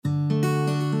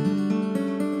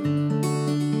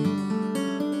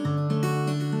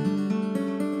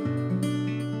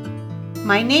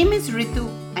My name is Ritu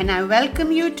and I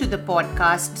welcome you to the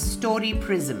podcast Story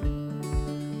Prism.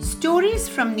 Stories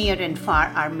from near and far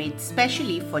are made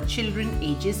specially for children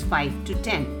ages 5 to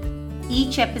 10.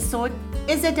 Each episode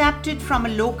is adapted from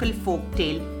a local folk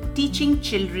tale teaching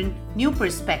children new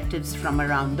perspectives from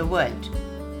around the world.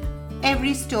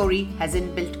 Every story has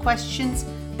inbuilt questions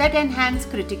that enhance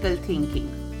critical thinking.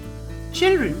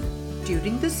 Children,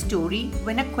 during the story,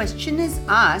 when a question is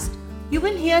asked, you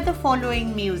will hear the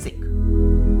following music.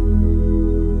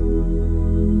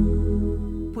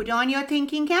 Put on your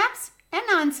thinking caps and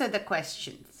answer the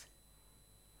questions.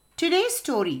 Today's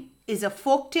story is a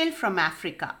folktale from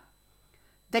Africa.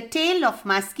 The tale of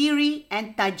Maskiri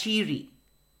and Tajiri.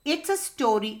 It's a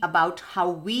story about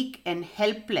how weak and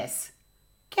helpless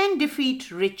can defeat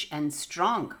rich and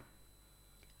strong.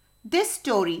 This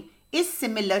story is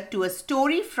similar to a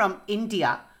story from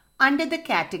India under the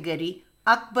category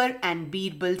Akbar and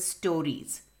Birbal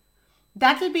stories.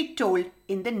 That will be told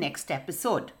in the next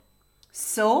episode.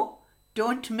 So,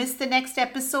 don't miss the next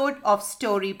episode of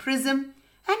Story Prism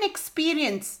and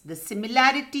experience the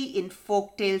similarity in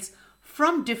folktales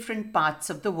from different parts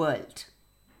of the world.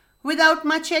 Without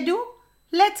much ado,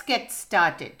 let's get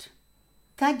started.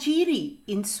 Tajiri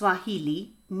in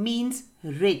Swahili means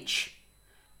rich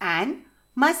and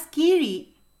Maskiri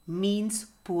means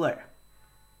poor.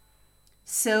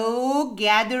 So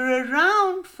gather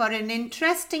around for an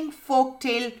interesting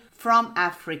folktale from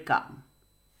Africa.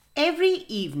 Every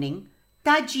evening,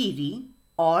 Tajiri,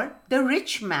 or the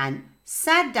rich man,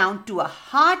 sat down to a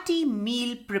hearty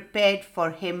meal prepared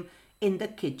for him in the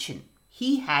kitchen.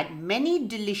 He had many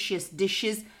delicious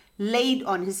dishes laid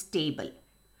on his table.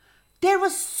 There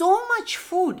was so much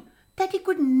food that he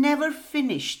could never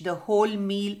finish the whole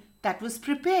meal that was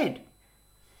prepared.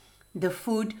 The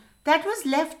food that was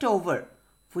left over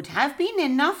would have been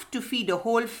enough to feed a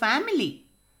whole family.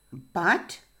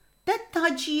 But the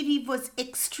Tajiri was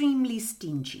extremely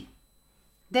stingy.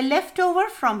 The leftover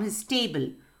from his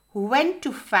table went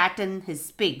to fatten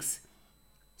his pigs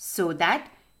so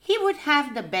that he would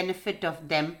have the benefit of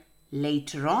them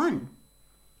later on.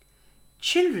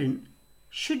 Children,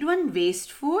 should one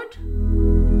waste food?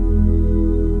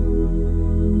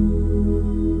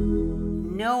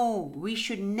 No, we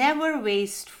should never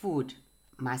waste food.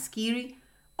 Maskiri,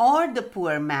 or the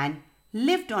poor man,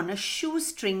 lived on a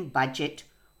shoestring budget,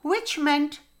 which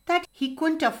meant that he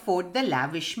couldn't afford the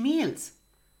lavish meals.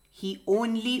 He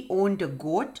only owned a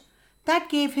goat that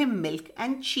gave him milk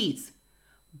and cheese,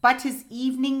 but his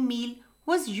evening meal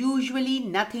was usually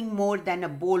nothing more than a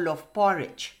bowl of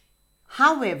porridge.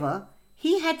 However,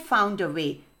 he had found a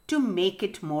way to make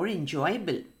it more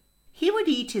enjoyable. He would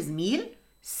eat his meal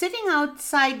sitting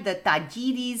outside the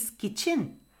Tajiri's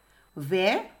kitchen,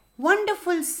 where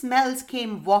wonderful smells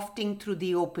came wafting through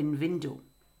the open window.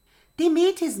 They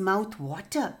made his mouth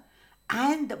water,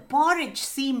 and the porridge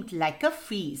seemed like a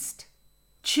feast.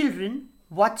 Children,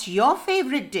 what's your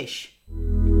favorite dish?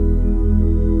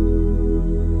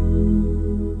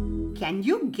 Can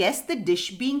you guess the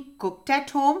dish being cooked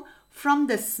at home from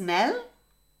the smell?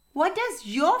 What does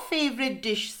your favorite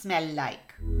dish smell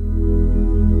like?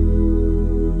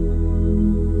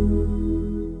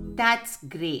 That's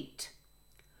great.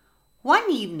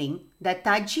 One evening, the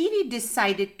Tajiri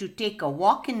decided to take a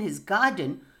walk in his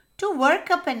garden to work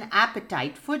up an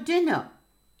appetite for dinner.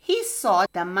 He saw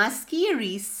the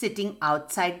Maskiri sitting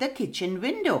outside the kitchen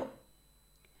window.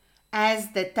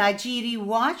 As the Tajiri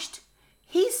watched,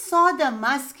 he saw the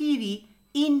Maskiri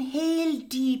inhale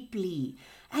deeply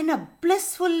and a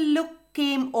blissful look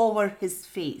came over his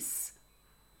face.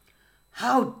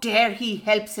 How dare he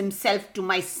helps himself to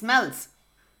my smells,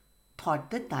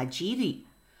 thought the Tajiri.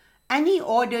 And he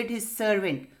ordered his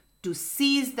servant to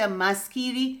seize the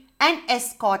Maskiri and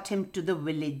escort him to the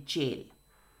village jail.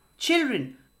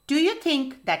 Children, do you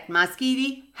think that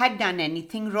Maskiri had done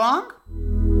anything wrong?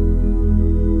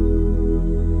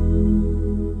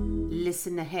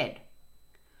 Listen ahead.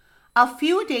 A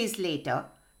few days later,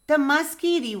 the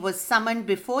Maskiri was summoned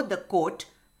before the court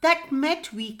that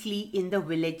met weekly in the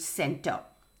village center,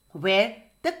 where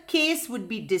the case would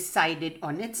be decided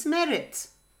on its merits.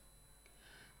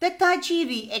 The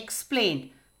Tajiri explained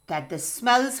that the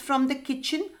smells from the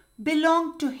kitchen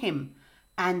belonged to him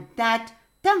and that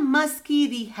the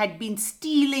Maskiri had been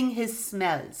stealing his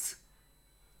smells.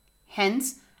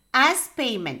 Hence, as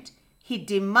payment, he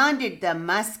demanded the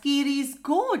Maskiri's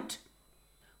goat,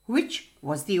 which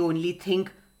was the only thing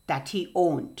that he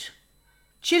owned.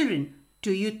 Children,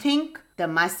 do you think the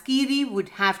Maskiri would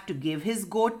have to give his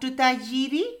goat to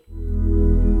Tajiri?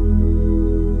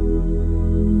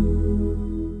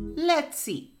 Let's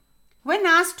see. When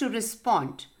asked to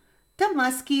respond, The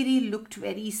Maskiri looked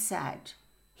very sad.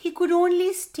 He could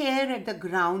only stare at the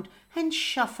ground and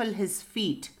shuffle his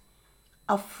feet,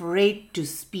 afraid to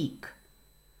speak.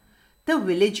 The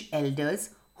village elders,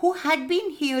 who had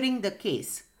been hearing the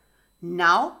case,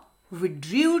 now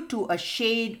withdrew to a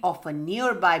shade of a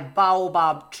nearby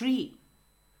baobab tree.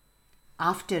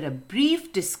 After a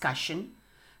brief discussion,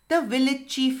 the village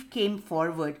chief came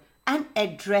forward and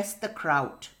addressed the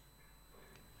crowd.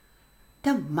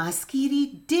 The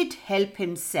Maskiri did help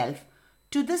himself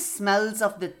to the smells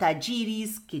of the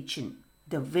Tajiri's kitchen,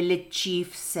 the village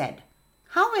chief said.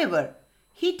 However,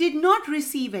 he did not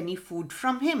receive any food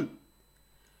from him.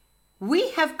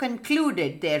 We have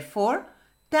concluded, therefore,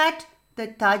 that the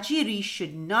Tajiri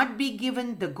should not be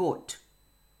given the goat.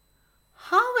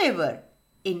 However,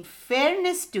 in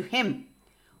fairness to him,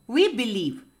 we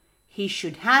believe he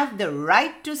should have the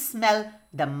right to smell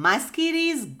the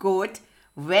Maskiri's goat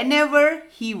whenever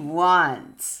he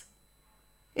wants.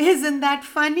 Isn't that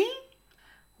funny?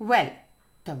 Well,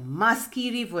 the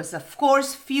Maskiri was of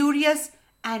course furious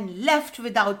and left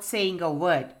without saying a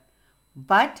word.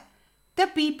 But the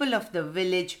people of the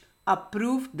village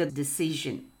approved the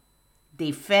decision.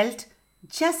 They felt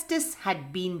justice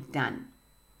had been done.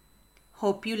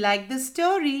 Hope you like the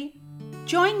story.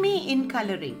 Join me in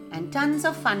coloring and tons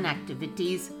of fun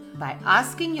activities by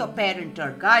asking your parent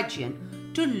or guardian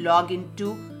to log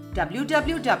into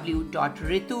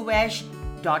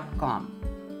www.rituvash.com.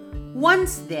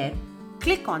 Once there,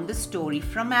 click on the story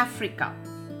from Africa.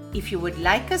 If you would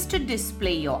like us to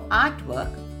display your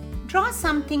artwork, draw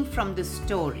something from the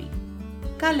story,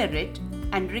 color it,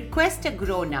 and request a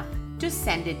grown-up to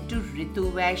send it to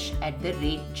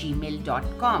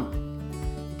rituvash@gmail.com.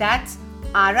 That's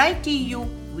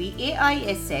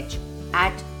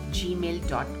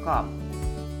rituvash@gmail.com.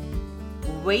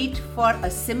 Wait for a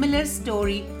similar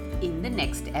story in the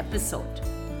next episode.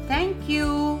 Thank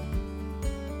you.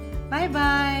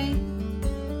 Bye-bye.